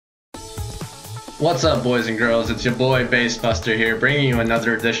What's up, boys and girls? It's your boy Fuster here, bringing you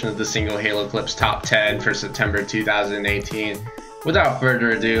another edition of the SingleHaloClips Top 10 for September 2018. Without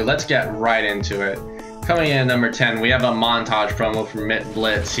further ado, let's get right into it. Coming in at number 10, we have a montage promo from Mint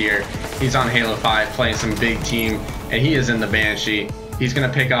Blitz here. He's on Halo 5 playing some big team, and he is in the Banshee. He's going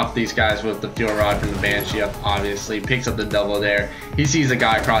to pick off these guys with the fuel rod from the Banshee up, obviously. Picks up the double there. He sees a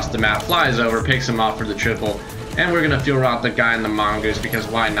guy across the map, flies over, picks him off for the triple. And we're going to fuel rod the guy in the Mongoose because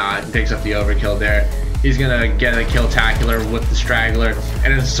why not? He picks up the overkill there. He's going to get a kill-tacular with the Straggler.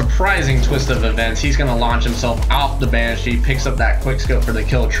 And in a surprising twist of events, he's going to launch himself off the Banshee, picks up that quickscope for the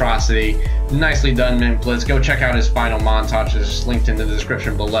kill atrocity. Nicely done, Mint Blitz. Go check out his final montage. It's linked in the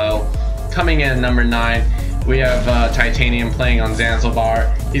description below. Coming in at number 9, we have Titanium playing on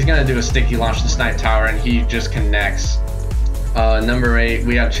Zanzibar. He's going to do a sticky launch to Snipe Tower, and he just connects. Number 8,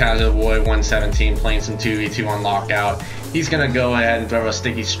 we have Chazoboy 117 playing some 2v2 on Lockout. He's going to go ahead and throw a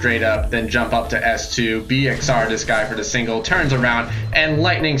sticky straight up, then jump up to S2, BXR this guy for the single, turns around, and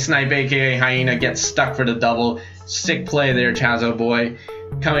Lightning Snipe aka Hyena gets stuck for the double. Sick play there, Chazoboy.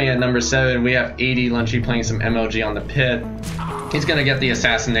 Coming at number 7, we have 80 Lunchy playing some MLG on the pit. He's going to get the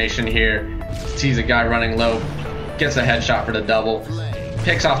assassination here. Sees a guy running low, gets a headshot for the double.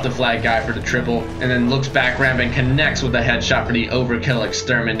 Picks off the flag guy for the triple, and then looks back ramp and connects with a headshot for the overkill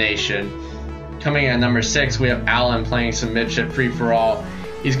extermination. Coming at number 6, we have Alan playing some midship free-for-all.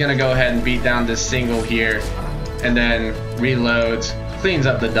 He's going to go ahead and beat down this single here, and then reloads, cleans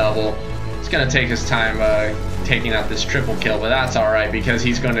up the double. It's going to take his time taking out this triple kill, but that's alright because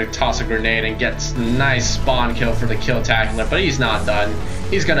he's going to toss a grenade and gets a nice spawn kill for the kill-tacular, but he's not done.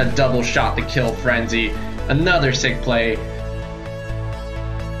 He's going to double shot the kill frenzy. Another sick play.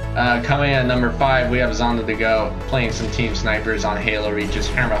 Coming at number 5, we have Zonda to go playing some team snipers on Halo Reach's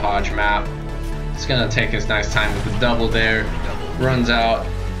Hammer Hodge map. It's gonna take his nice time with the double there. Runs out,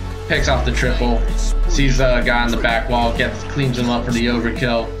 picks off the triple, sees a guy on the back wall, cleans him up for the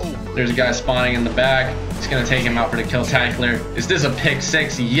overkill. There's a guy spawning in the back. He's gonna take him out for the kill-tacular. Is this a pick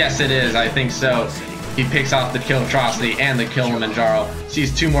 6? Yes, it is. I think so. He picks off the kill atrocity and the Kilimanjaro.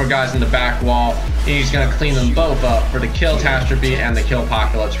 Sees 2 more guys in the back wall, and he's going to clean them both up for the kill catastrophe and the kill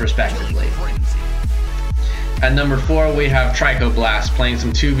apocalypse respectively. At number 4, we have Trico Blast playing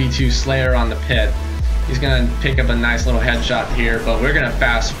some 2v2 Slayer on the pit. He's going to pick up a nice little headshot here, but we're going to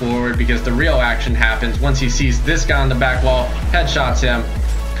fast forward because the real action happens once he sees this guy on the back wall, headshots him,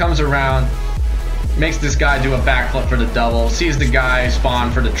 comes around, makes this guy do a backflip for the double, sees the guy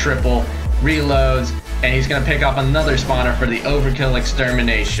spawn for the triple, reloads, and he's going to pick up another spawner for the overkill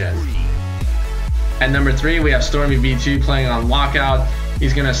extermination. At number 3, we have Stormy B2 playing on Lockout.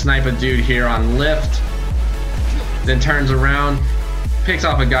 He's going to snipe a dude here on Lift, then turns around, picks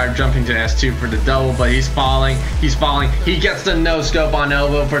off a guy jumping to S2 for the double, but he's falling, he gets the no-scope on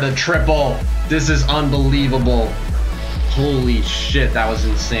Elbow for the triple. This is unbelievable. Holy shit, that was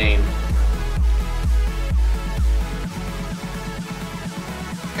insane.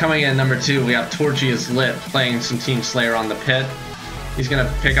 Coming in at number 2, we have Torchia's Lip playing some Team Slayer on the pit. He's going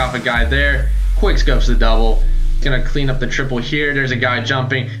to pick off a guy there, quick scopes the double. He's going to clean up the triple here. There's a guy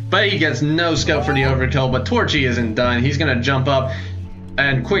jumping, but he gets no scope for the overkill, but Torchy isn't done. He's going to jump up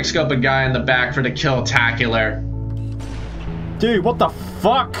and quick scope a guy in the back for the kill-tacular. Dude, what the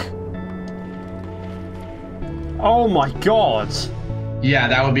fuck? Oh my god. Yeah,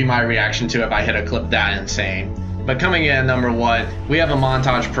 that would be my reaction to it if I hit a clip that insane. But coming in at number 1, we have a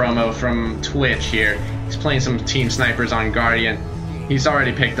montage promo from Twitch here. He's playing some team snipers on Guardian. He's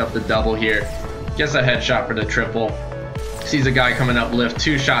already picked up the double here. Gets a headshot for the triple. Sees a guy coming up Lift,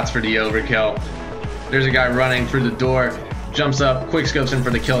 2 shots for the overkill. There's a guy running through the door. Jumps up, quick scopes him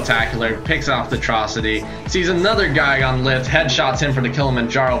for the kill-tacular, picks off the atrocity. Sees another guy on Lift, headshots him for the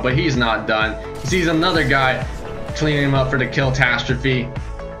Kilimanjaro, but he's not done. Sees another guy cleaning him up for the kill catastrophe.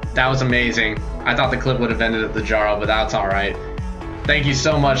 That was amazing. I thought the clip would have ended at the Jaro, but that's alright. Thank you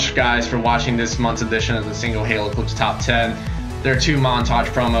so much, guys, for watching this month's edition of the SingleHaloClips Top 10. There are 2 montage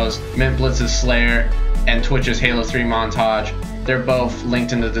promos, Mint Blitz's Slayer and Twitch's Halo 3 montage. They're both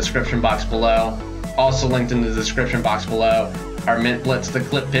linked in the description box below. Also linked in the description box below are Mint Blitz the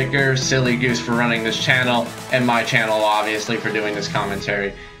Clip Picker, Silly Goose for running this channel, and my channel, obviously, for doing this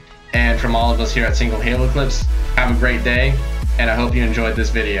commentary. And from all of us here at SingleHaloClips, have a great day, and I hope you enjoyed this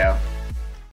video.